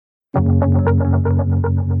Some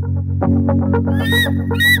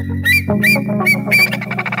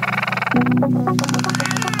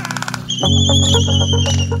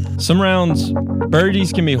rounds,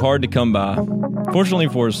 birdies can be hard to come by. Fortunately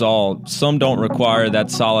for us all, some don't require that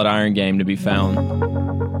solid iron game to be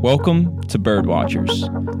found. Welcome to Bird Watchers,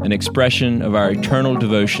 an expression of our eternal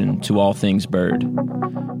devotion to all things bird.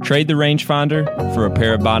 Trade the rangefinder for a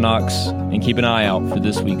pair of binocs and keep an eye out for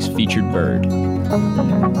this week's featured bird.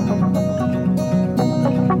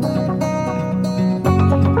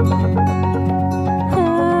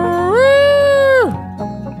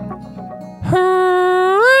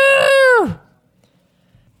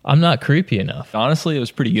 I'm not creepy enough. Honestly, it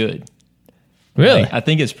was pretty good. Really? I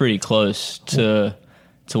think it's pretty close to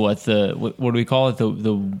what what do we call it?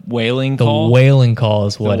 The wailing call? The wailing call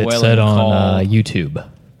is what it said on YouTube.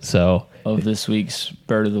 So of this week's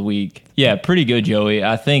Bird of the Week. Yeah, pretty good, Joey.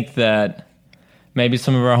 I think that maybe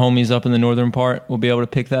some of our homies up in the northern part will be able to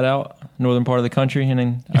pick that out. Northern part of the country and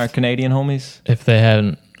then our Canadian homies. If they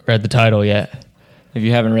haven't read the title yet. If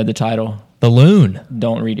you haven't read the title. The Loon.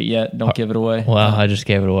 Don't read it yet. Don't give it away. Well, I just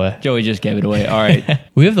gave it away. Joey just gave it away. All right.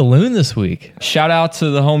 We have the Loon this week. Shout out to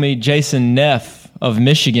the homie Jason Neff of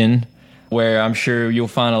Michigan, where I'm sure you'll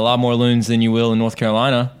find a lot more loons than you will in North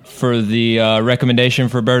Carolina. For the recommendation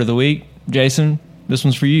for Bird of the Week, Jason, this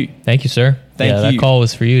one's for you. Thank you, sir. Thank you. That call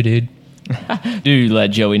was for you, dude. Do let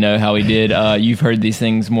Joey know how he did. You've heard these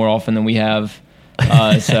things more often than we have.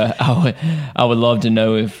 So I would love to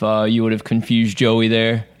know if you would have confused Joey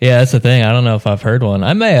there. Yeah, that's the thing. I don't know if I've heard one.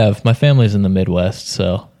 I may have. My family's in the Midwest,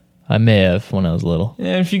 so I may have when I was little.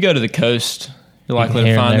 Yeah, if you go to the coast, you're likely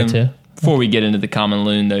to find them. Too. Before we get into the common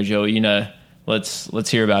loon, though, Joey, let's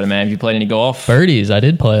hear about it, man. Have you played any golf? Birdies. I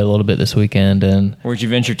did play a little bit this weekend. And where'd you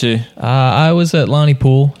venture to? I was at Lonnie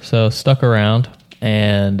Pool, so stuck around.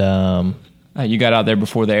 And you got out there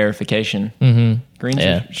before the aerification. Mm-hmm. Greens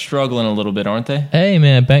are struggling a little bit, aren't they? Hey,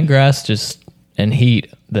 man, bent grass and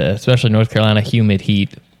heat, especially North Carolina humid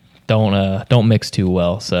heat, don't mix too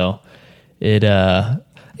well. So it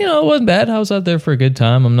wasn't bad. I was out there for a good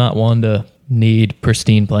time. I'm not one to need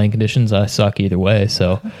pristine playing conditions. I suck either way.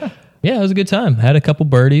 So yeah, it was a good time. Had a couple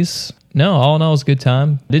birdies. No, all in all, it was a good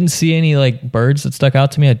time. Didn't see any birds that stuck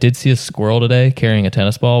out to me. I did see a squirrel today carrying a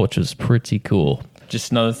tennis ball, which was pretty cool.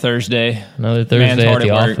 Just another Thursday. Another Thursday at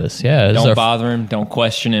the office. Yeah. Don't bother him. Don't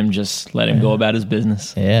question him. Just let him go about his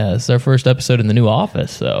business. Yeah. This is our first episode in the new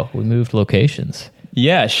office, so we moved locations.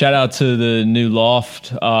 Yeah. Shout out to the new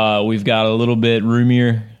loft. We've got a little bit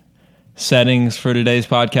roomier settings for today's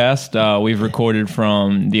podcast. We've recorded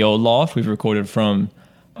from the old loft. We've recorded from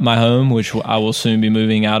my home, which I will soon be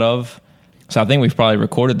moving out of. So I think we've probably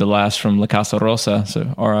recorded the last from La Casa Rosa,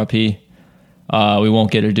 so RIP. We won't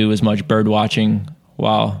get to do as much bird watching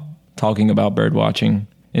while talking about bird watching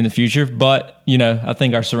in the future. But, I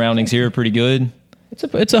think our surroundings here are pretty good.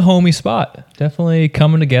 It's a homey spot. Definitely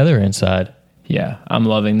coming together inside. Yeah, I'm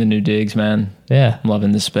loving the new digs, man. Yeah. I'm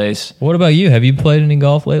loving this space. What about you? Have you played any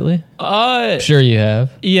golf lately? Sure you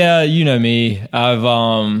have. Yeah, you know me. I've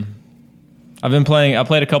been playing. I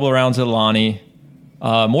played a couple of rounds at Lonnie.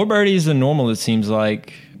 More birdies than normal, it seems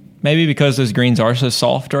like. Maybe because those greens are so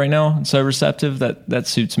soft right now and so receptive, that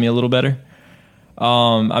suits me a little better.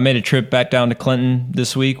 I made a trip back down to Clinton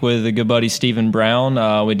this week with a good buddy, Stephen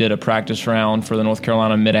Brown. We did a practice round for the North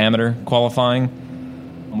Carolina Mid-Amateur qualifying.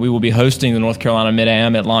 We will be hosting the North Carolina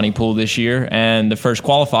Mid-Am at Lonnie Pool this year, and the first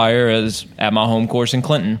qualifier is at my home course in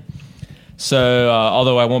Clinton. So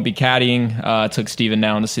although I won't be caddying, I took Stephen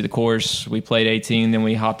down to see the course. We played 18, then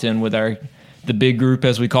we hopped in with the big group,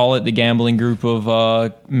 as we call it, the gambling group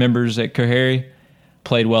of members at Coharie.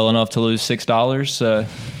 Played well enough to lose $6. So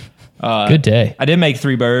good day. I did make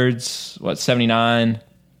 3 birds, 79.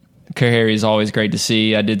 Coharie is always great to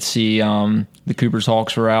see. I did see the Cooper's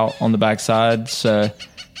Hawks were out on the backside, so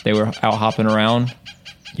they were out hopping around.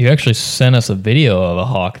 You actually sent us a video of a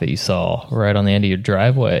hawk that you saw right on the end of your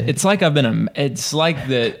driveway. It's like it's like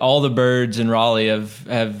that all the birds in Raleigh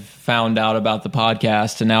have found out about the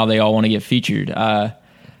podcast, and now they all want to get featured. I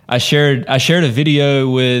shared a video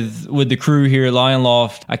with the crew here at Lion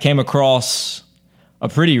Loft. I came across a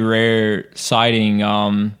pretty rare sighting.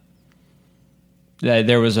 That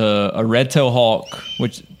there was a red-tailed hawk,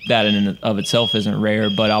 which that in and of itself isn't rare,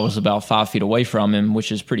 but I was about 5 feet away from him,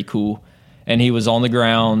 which is pretty cool. And he was on the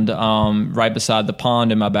ground right beside the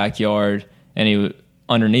pond in my backyard, and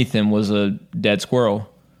underneath him was a dead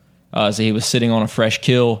squirrel. So he was sitting on a fresh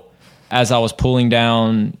kill. As I was pulling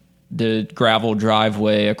down the gravel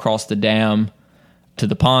driveway across the dam to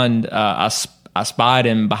the pond, I spied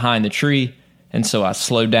him behind the tree, and so I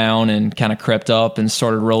slowed down and kind of crept up and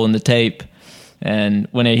started rolling the tape. And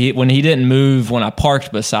when he didn't move, when I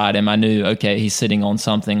parked beside him, I knew, okay, he's sitting on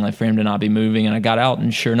something, like for him to not be moving. And I got out,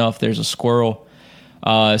 and sure enough, there's a squirrel.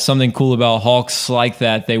 Something cool about hawks like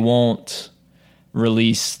that, they won't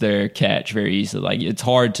release their catch very easily. Like, it's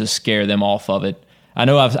hard to scare them off of it. I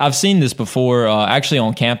know I've seen this before, actually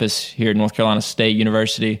on campus here at North Carolina State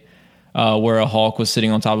University, where a hawk was sitting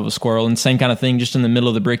on top of a squirrel, and same kind of thing, just in the middle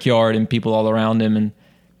of the brickyard and people all around him, and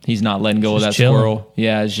he's not letting go of that squirrel.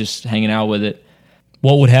 Yeah, he's just hanging out with it.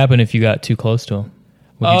 What would happen if you got too close to him?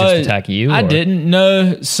 Would he just attack you? I didn't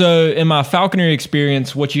know. So in my falconry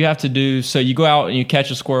experience, what you have to do, so you go out and you catch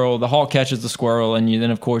a squirrel, the hawk catches the squirrel, and then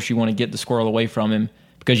of course you want to get the squirrel away from him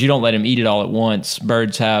because you don't let him eat it all at once.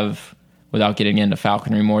 Birds have, without getting into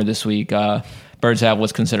falconry more this week, birds have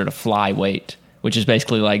what's considered a fly weight, which is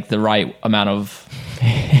basically like the right amount of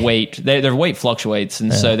weight. Their weight fluctuates,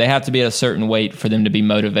 and so they have to be at a certain weight for them to be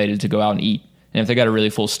motivated to go out and eat. And if they got a really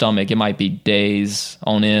full stomach, it might be days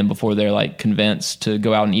on end before they're like convinced to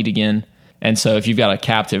go out and eat again. And so if you've got a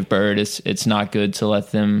captive bird, it's not good to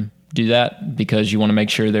let them do that because you want to make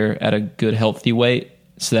sure they're at a good healthy weight,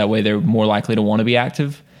 so that way they're more likely to want to be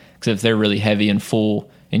active. Because if they're really heavy and full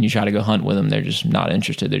and you try to go hunt with them, they're just not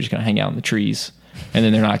interested. They're just going to hang out in the trees, and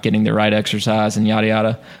then they're not getting the right exercise and yada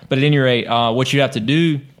yada. But at any rate, what you have to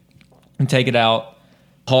do and take it out.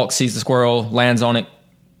 Hawk sees the squirrel, lands on it.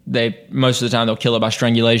 Most of the time they'll kill it by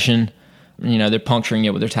strangulation. You know, they're puncturing it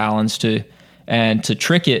with their talons too. And to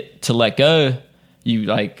trick it to let go,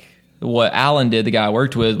 what Alan did, the guy I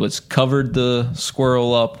worked with, was covered the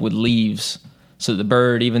squirrel up with leaves so the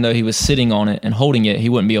bird, even though he was sitting on it and holding it, he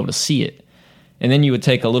wouldn't be able to see it. And then you would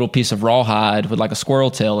take a little piece of rawhide with like a squirrel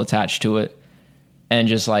tail attached to it and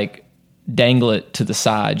just like dangle it to the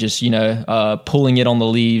side, just, pulling it on the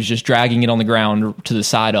leaves, just dragging it on the ground to the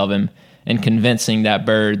side of him, and convincing that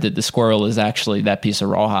bird that the squirrel is actually that piece of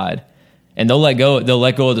rawhide. And they'll let go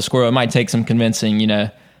of the squirrel. It might take some convincing,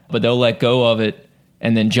 but they'll let go of it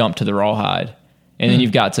and then jump to the rawhide. And then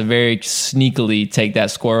you've got to very sneakily take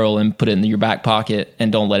that squirrel and put it in your back pocket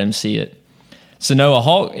and don't let him see it. So no, a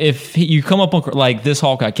hawk, if you come up on, like this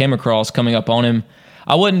hawk I came across coming up on him,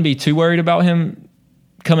 I wouldn't be too worried about him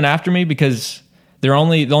coming after me because the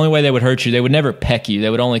only way they would hurt you, they would never peck you.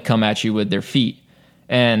 They would only come at you with their feet.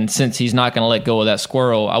 And since he's not going to let go of that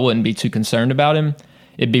squirrel, I wouldn't be too concerned about him.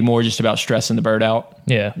 It'd be more just about stressing the bird out.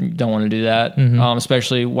 Yeah. You don't want to do that,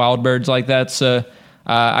 especially wild birds like that. So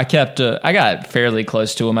I got fairly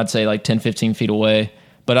close to him. I'd say like 10, 15 feet away.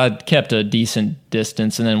 But I kept a decent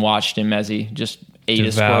distance and then watched him as he just ate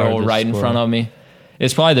a squirrel right in front of me.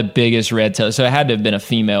 It's probably the biggest red tail. So it had to have been a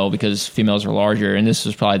female because females are larger. And this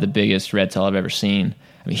was probably the biggest red tail I've ever seen.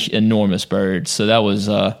 I mean, enormous bird. So that was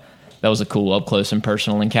a cool up close and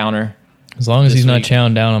personal encounter. As long as he's not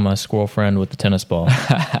chowing down on my squirrel friend with the tennis ball,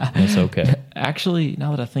 it's okay. Actually,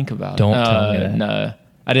 now that I think about Don't tell me that. No,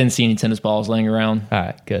 I didn't see any tennis balls laying around. All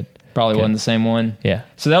right, good. Probably wasn't the same one. Yeah.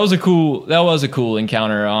 So that was a cool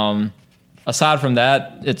encounter. Aside from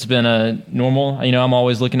that, it's been a normal. I'm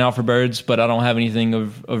always looking out for birds, but I don't have anything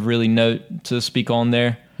of really note to speak on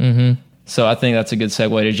there. Mm-hmm. So I think that's a good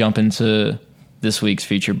segue to jump into this week's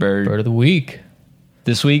featured bird. Bird of the week.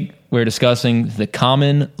 This week, we're discussing the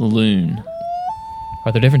common loon.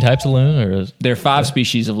 Are there different types of loon? There are 5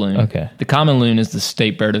 species of loon. Okay. The common loon is the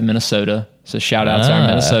state bird of Minnesota. So shout out to our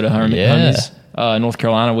Minnesota homies. North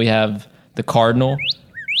Carolina, we have the cardinal,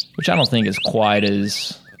 which I don't think is quite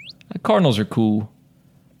as... Cardinals are cool.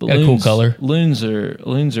 But got a cool color. Loons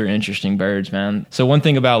are interesting birds, man. So one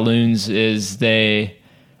thing about loons is they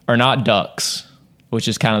are not ducks, which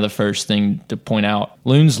is kind of the first thing to point out.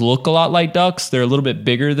 Loons look a lot like ducks. They're a little bit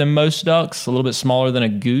bigger than most ducks, a little bit smaller than a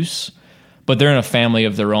goose, but they're in a family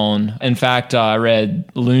of their own. In fact, I read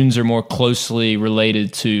loons are more closely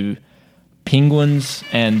related to penguins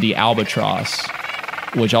and the albatross,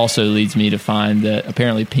 which also leads me to find that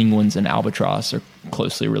apparently penguins and albatross are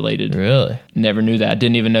closely related. Really? Never knew that.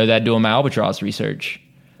 Didn't even know that doing my albatross research.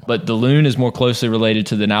 But the loon is more closely related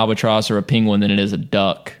to an albatross or a penguin than it is a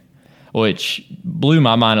duck, which blew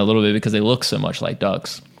my mind a little bit because they look so much like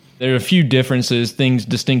ducks. There are a few differences,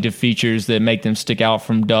 distinctive features that make them stick out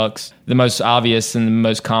from ducks. The most obvious and the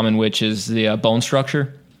most common, which is the bone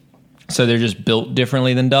structure. So they're just built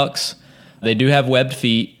differently than ducks. They do have webbed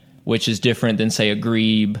feet, which is different than, say, a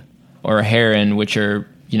grebe or a heron, which are,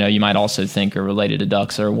 you might also think are related to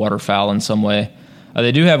ducks or waterfowl in some way.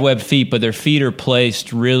 They do have webbed feet, but their feet are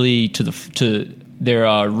placed really to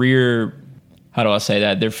their rear. How do I say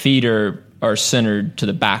that? Their feet are centered to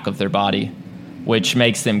the back of their body, which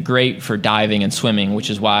makes them great for diving and swimming, which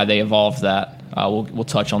is why they evolved that. We'll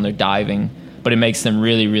touch on their diving, but it makes them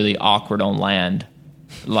really, really awkward on land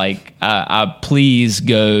Like, I please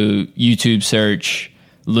go YouTube search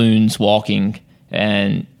loons walking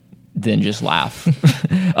and then just laugh.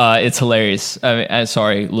 It's hilarious. I mean,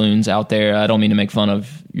 sorry, loons out there. I don't mean to make fun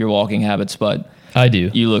of your walking habits, but I do.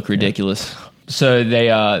 You look ridiculous. Yeah. So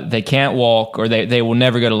they can't walk, or they will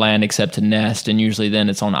never go to land except to nest, and usually then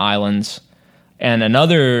it's on islands. And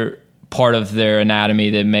another part of their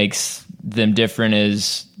anatomy that makes them different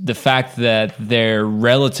is the fact that they're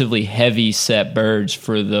relatively heavy set birds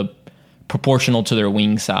for the proportional to their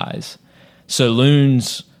wing size. So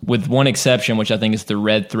loons, with one exception, which I think is the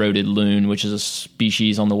red-throated loon, which is a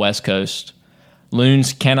species on the West Coast,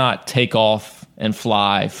 loons cannot take off and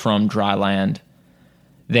fly from dry land.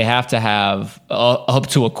 They have to have up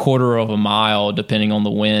to a quarter of a mile, depending on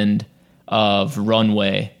the wind, of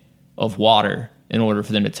runway of water in order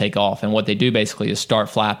for them to take off. And what they do basically is start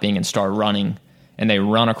flapping and start running, and they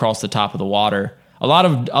run across the top of the water. A lot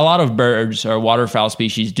of birds or waterfowl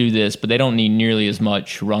species do this, but they don't need nearly as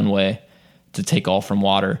much runway to take off from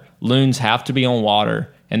water. Loons have to be on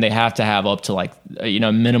water, and they have to have up to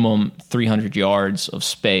minimum 300 yards of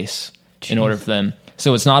space in order for them.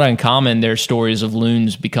 So it's not uncommon. There are stories of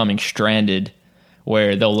loons becoming stranded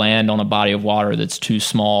where they'll land on a body of water that's too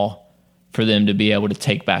small for them to be able to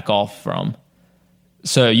take back off from.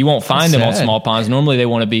 So you won't find them on small ponds. Normally they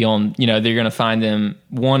want to be on, they're going to find them,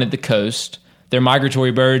 one, at the coast. They're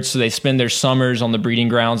migratory birds, so they spend their summers on the breeding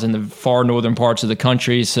grounds in the far northern parts of the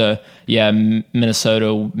country. So, yeah,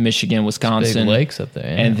 Minnesota, Michigan, Wisconsin. Big lakes up there.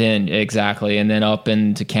 Yeah. And then, exactly, and then up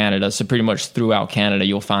into Canada. So pretty much throughout Canada,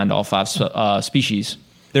 you'll find all 5 species.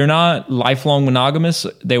 They're not lifelong monogamous.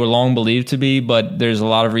 They were long believed to be, but there's a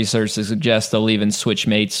lot of research that suggests they'll even switch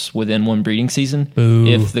mates within one breeding season. Ooh.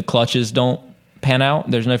 If the clutches don't pan out.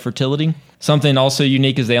 There's no fertility. Something also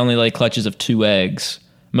unique is they only lay clutches of 2 eggs.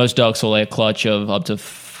 Most ducks will lay a clutch of up to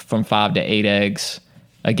from 5 to 8 eggs.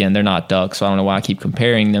 Again, they're not ducks, so I don't know why I keep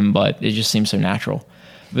comparing them, but it just seems so natural.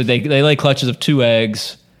 But they lay clutches of 2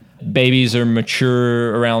 eggs. Babies are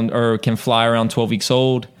mature around, or can fly around 12 weeks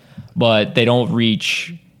old, but they don't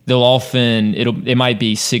reach. They'll often it might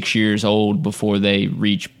be 6 years old before they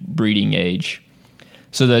reach breeding age.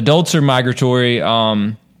 So the adults are migratory.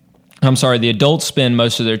 The adults spend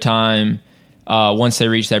most of their time. Once they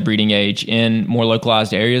reach that breeding age in more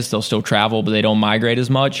localized areas, they'll still travel, but they don't migrate as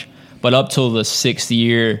much. But up till the 6th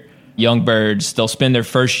year, young birds, they'll spend their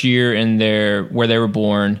first year in where they were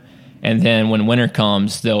born, and then when winter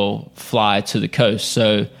comes, they'll fly to the coast.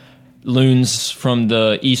 So loons from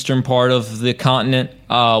the eastern part of the continent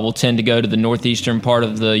will tend to go to the northeastern part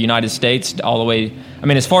of the United States, all the way,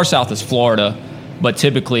 as far south as Florida, but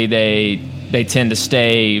typically they tend to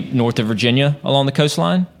stay north of Virginia along the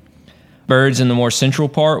coastline. Birds in the more central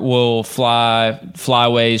part will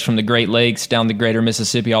flyways from the Great Lakes down the greater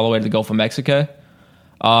Mississippi all the way to the Gulf of Mexico.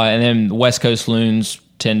 And then the West Coast loons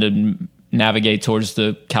tend to navigate towards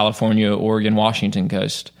the California, Oregon, Washington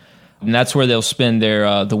coast. And that's where they'll spend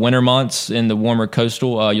their the winter months in the warmer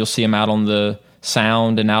coastal. You'll see them out on the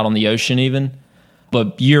Sound and out on the ocean even.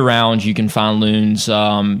 But year-round, you can find loons,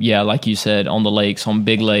 like you said, on the lakes, on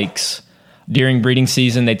big lakes. During breeding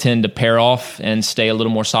season, they tend to pair off and stay a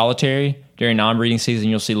little more solitary. During non-breeding season,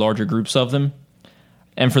 you'll see larger groups of them.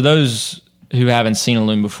 And for those who haven't seen a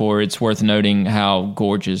loon before, it's worth noting how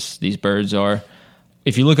gorgeous these birds are.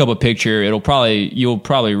 If you look up a picture, you'll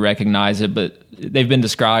probably recognize it, but they've been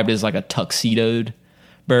described as like a tuxedoed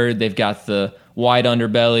bird. They've got the white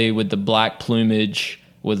underbelly with the black plumage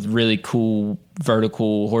with really cool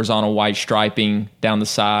vertical, horizontal white striping down the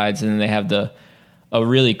sides, and then they have a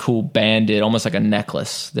really cool banded, almost like a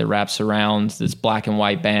necklace that wraps around this black and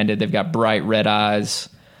white banded. They've got bright red eyes.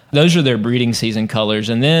 Those are their breeding season colors.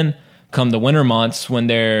 And then come the winter months, when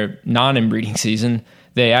they're not in breeding season,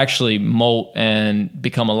 they actually molt and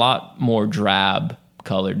become a lot more drab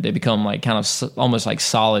colored. They become like kind of almost like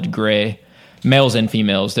solid gray. Males and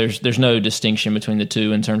females, there's no distinction between the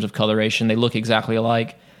two in terms of coloration. They look exactly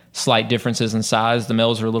alike. Slight differences in size. The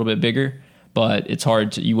males are a little bit bigger, but it's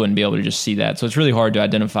hard you wouldn't be able to just see that. So it's really hard to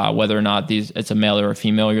identify whether or not it's a male or a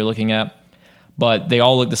female you're looking at. But they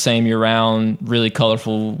all look the same year round, really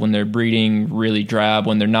colorful when they're breeding, really drab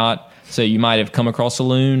when they're not. So you might have come across a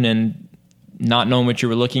loon and not known what you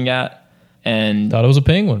were looking at and thought it was a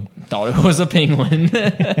penguin.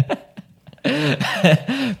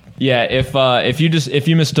 Yeah, if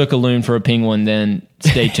you mistook a loon for a penguin, then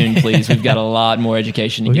stay tuned, please. We've got a lot more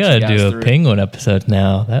education to get you guys through. We got to do a penguin episode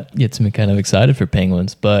now. That gets me kind of excited for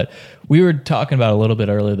penguins. But we were talking about a little bit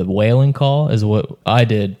earlier, the wailing call is what I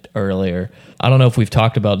did earlier. I don't know if we've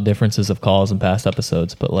talked about differences of calls in past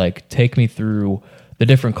episodes, but like take me through the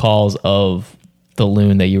different calls of the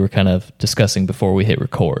loon that you were kind of discussing before we hit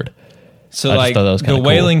record. So I just like thought that was the kinda cool.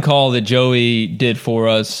 whaling call that Joey did for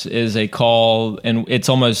us is a call, and it's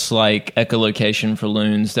almost like echolocation for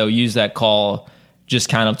loons. They'll use that call just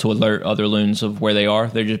kind of to alert other loons of where they are.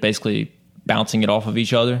 They're just basically bouncing it off of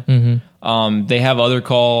each other. They have other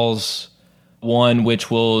calls, one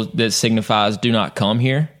that signifies do not come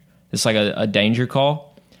here. It's like a danger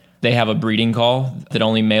call. They have a breeding call that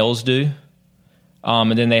only males do.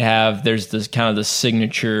 And then there's this kind of the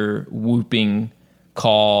signature whooping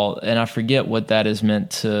call, and I forget what that is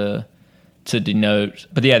meant to denote.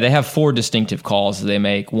 But yeah, they have 4 distinctive calls that they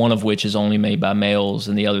make, one of which is only made by males,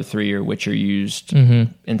 and the other 3 are which are used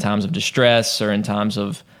in times of distress or in times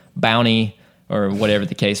of bounty or whatever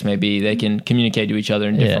the case may be. They can communicate to each other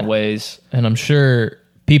in different ways. And I'm sure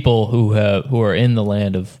people who are in the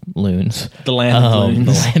land of loons, The land of loons.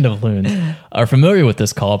 the land of loons, are familiar with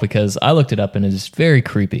this call because I looked it up and it's very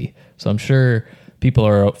creepy. So I'm sure people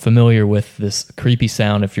are familiar with this creepy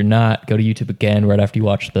sound. If you're not, go to YouTube again right after you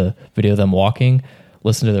watch the video of them walking,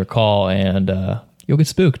 listen to their call, and you'll get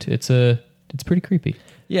spooked. It's pretty creepy.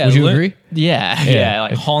 Yeah, would you agree? Yeah.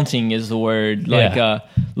 Like haunting is the word. Like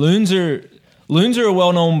loons are a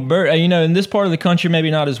well-known bird. In this part of the country,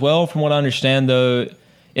 maybe not as well. From what I understand, though,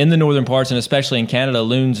 in the northern parts and especially in Canada,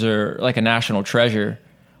 loons are like a national treasure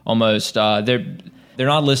almost. They're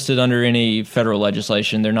not listed under any federal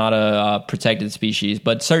legislation. They're not a protected species,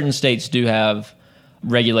 but certain states do have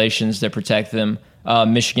regulations that protect them.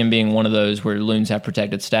 Michigan being one of those where loons have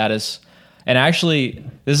protected status. And actually,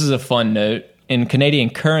 this is a fun note. In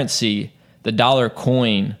Canadian currency, the dollar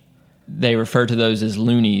coin, they refer to those as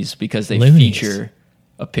loonies because they feature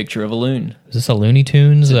a picture of a loon. Is this a Looney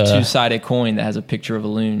Tunes? It's a two-sided coin that has a picture of a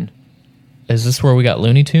loon. Is this where we got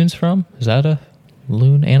Looney Tunes from? Is that a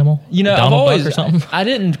loon animal? Donald Duck or something? I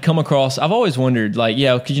didn't come across. I've always wondered,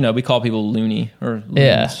 because we call people loony or loons.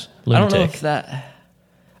 Yeah, I don't know lunatic. if that.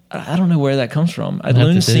 I don't know where that comes from.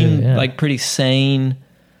 Loons seem like pretty sane,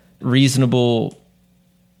 reasonable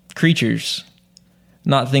creatures,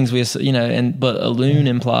 not things but a loon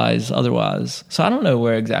implies otherwise. So I don't know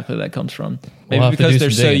where exactly that comes from. Maybe because they're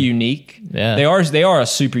so unique. Yeah, they are a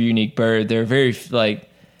super unique bird. They're very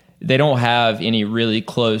they don't have any really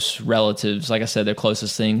close relatives. Like I said, their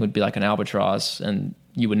closest thing would be like an albatross, and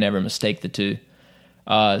you would never mistake the two.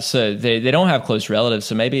 So they don't have close relatives.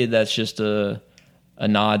 So maybe that's just a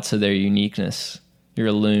nod to their uniqueness. You're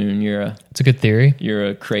a loon. It's a good theory. You're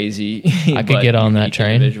a crazy. I could get on that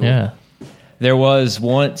train. Individual. Yeah. There was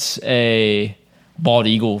once a bald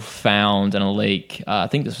eagle found in a lake. I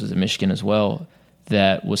think this was in Michigan as well.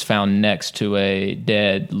 That was found next to a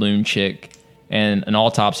dead loon chick, and an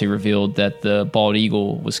autopsy revealed that the bald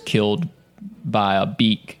eagle was killed by a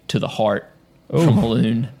beak to the heart from a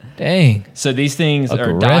loon. Dang. So these things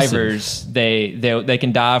are Aggressive. divers. They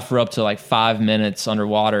can dive for up to like 5 minutes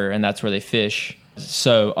underwater, and that's where they fish.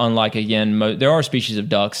 So unlike, again, there are species of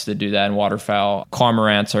ducks that do that, and waterfowl.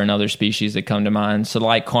 Cormorants are another species that come to mind. So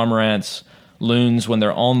like cormorants, loons, when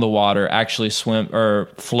they're on the water, actually swim or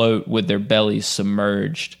float with their bellies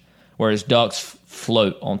submerged, whereas ducks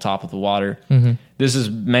float on top of the water. Mm-hmm. This is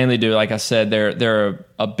mainly due, like I said, they're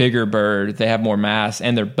a bigger bird. They have more mass,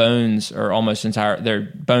 and their bones are their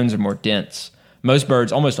bones are more dense.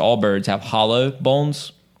 Almost all birds have hollow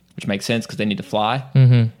bones, which makes sense because they need to fly.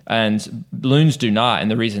 Mm-hmm. And loons do not.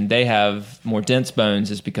 And the reason they have more dense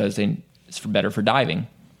bones is because it's better for diving.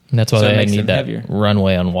 And that's why they need that heavier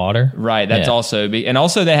runway on water. Right. That's also and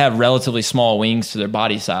also they have relatively small wings to their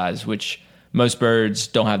body size, which most birds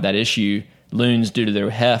don't have that issue. Loons, due to their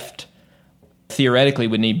heft, theoretically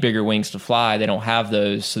would need bigger wings to fly. They don't have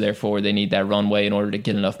those, so therefore they need that runway in order to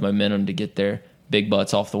get enough momentum to get their big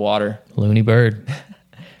butts off the water. Loony bird.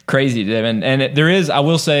 Crazy. And there is, I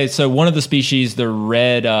will say, so one of the species, the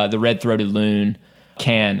red-throated loon,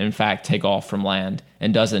 can in fact take off from land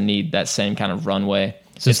and doesn't need that same kind of runway.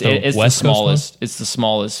 It's the smallest. It's the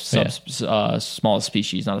smallest smallest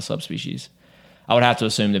species, not a subspecies. I would have to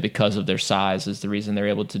assume that because of their size is the reason they're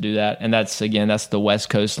able to do that. And that's the West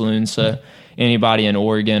Coast loon. So anybody in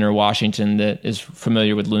Oregon or Washington that is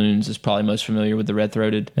familiar with loons is probably most familiar with the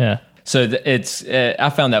red-throated. Yeah. So I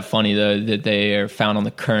found that funny, though, that they are found on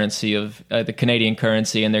the currency of the Canadian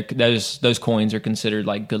currency, and those coins are considered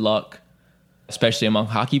like good luck, especially among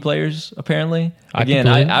hockey players, apparently. Again,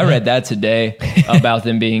 I read that today about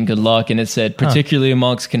them being good luck, and it said particularly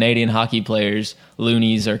amongst Canadian hockey players,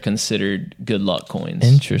 loonies are considered good luck coins.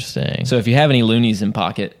 Interesting. So if you have any loonies in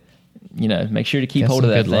pocket, make sure to keep hold of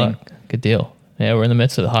that thing. Luck. Good deal. Yeah, we're in the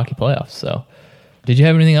midst of the hockey playoffs, so... Did you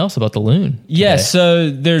have anything else about the loon today? Yes,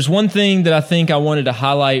 so there's one thing that I think I wanted to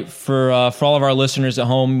highlight for all of our listeners at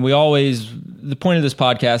home. We always the point of this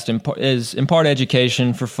podcast is in part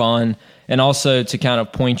education for fun, and also to kind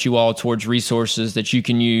of point you all towards resources that you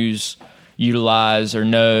can utilize, or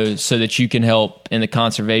know, so that you can help in the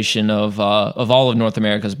conservation of all of North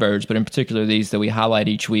America's birds, but in particular these that we highlight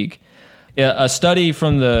each week. A study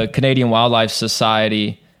from the Canadian Wildlife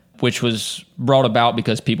Society, which was brought about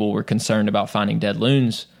because people were concerned about finding dead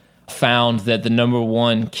loons, found that the number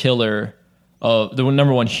one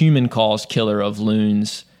human-caused killer of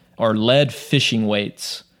loons are lead fishing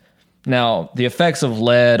weights. Now, the effects of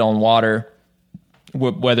lead on water,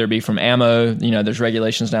 whether it be from ammo, there's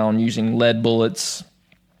regulations now on using lead bullets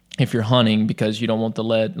if you're hunting, because you don't want the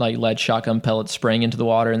lead shotgun pellets spraying into the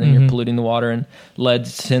water, and then you're polluting the water, and lead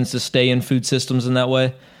tends to stay in food systems in that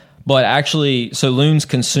way. But actually, so loons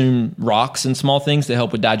consume rocks and small things that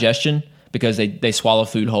help with digestion, because they swallow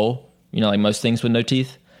food whole, like most things with no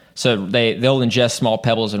teeth. So they'll ingest small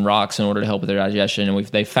pebbles and rocks in order to help with their digestion. And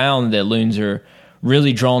they found that loons are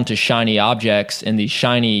really drawn to shiny objects, and these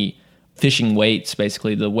shiny fishing weights,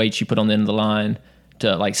 basically the weights you put on the end of the line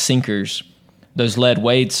to like sinkers. Those lead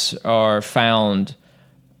weights are found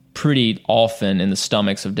pretty often in the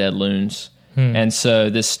stomachs of dead loons. And so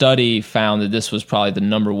this study found that this was probably the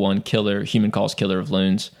number one human-caused killer of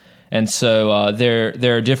loons. And so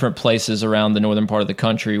there are different places around the northern part of the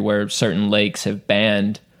country where certain lakes have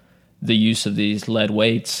banned the use of these lead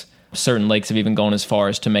weights. Certain lakes have even gone as far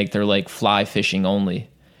as to make their lake fly fishing only.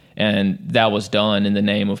 And that was done in the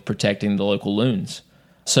name of protecting the local loons.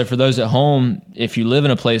 So for those at home, if you live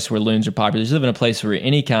in a place where loons are popular, if you live in a place where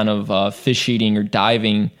any kind of fish eating or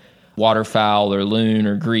diving waterfowl or loon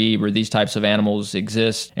or grebe or these types of animals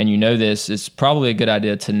exist, and you know this, it's probably a good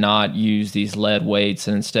idea to not use these lead weights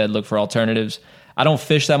and instead look for alternatives. I don't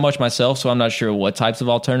fish that much myself, so I'm not sure what types of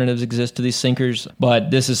alternatives exist to these sinkers,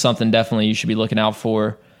 but this is something definitely you should be looking out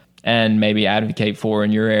for and maybe advocate for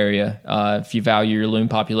in your area. If you value your loon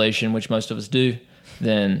population, which most of us do,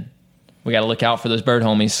 then we got to look out for those bird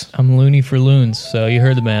homies. I'm loony for loons, so you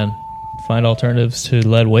heard the man. Find alternatives to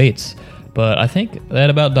lead weights. But I think that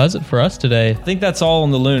about does it for us today. I think that's all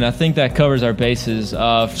on the loon. I think that covers our bases.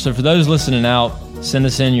 So for those listening out, send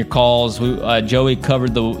us in your calls. Joey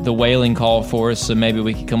covered the whaling call for us, so maybe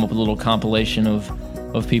we could come up with a little compilation of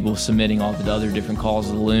people submitting all the other different calls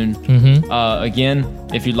of the loon. Again,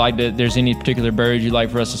 if you'd like to, there's any particular bird you'd like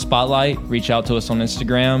for us to spotlight, reach out to us on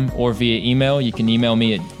Instagram or via email. You can email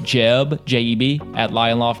me at Jeb, at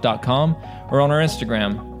lionloft.com, or on our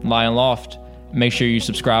Instagram, lionloft. Make sure you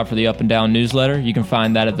subscribe for the Up and Down newsletter. You can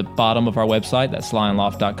find that at the bottom of our website. That's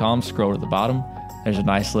lionloft.com. Scroll to the bottom. There's a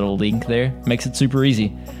nice little link there. Makes it super easy,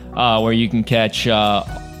 where you can catch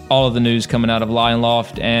all of the news coming out of Lion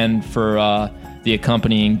Loft, and for the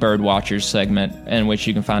accompanying Bird Watchers segment, in which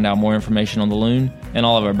you can find out more information on the loon and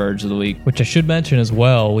all of our birds of the week. Which I should mention as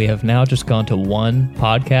well, we have now just gone to one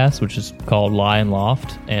podcast, which is called Lion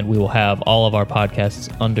Loft, and we will have all of our podcasts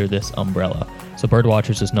under this umbrella. So Bird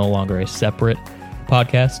Watchers is no longer a separate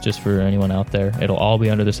podcast, just for anyone out there. It'll all be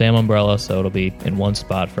under the same umbrella, so it'll be in one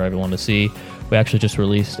spot for everyone to see. We actually just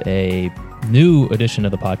released a new addition of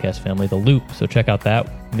the podcast family, The Loop, so check out that.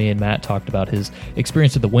 Me and Matt talked about his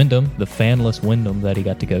experience at the Wyndham, the fanless Wyndham that he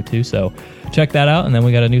got to go to, so check that out. And then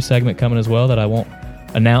we got a new segment coming as well that I won't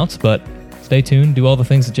announce, but stay tuned. Do all the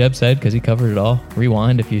things that Jeb said, because he covered it all.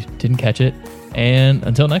 Rewind if you didn't catch it. And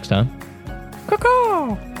until next time.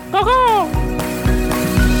 Caw-caw! Caw-caw!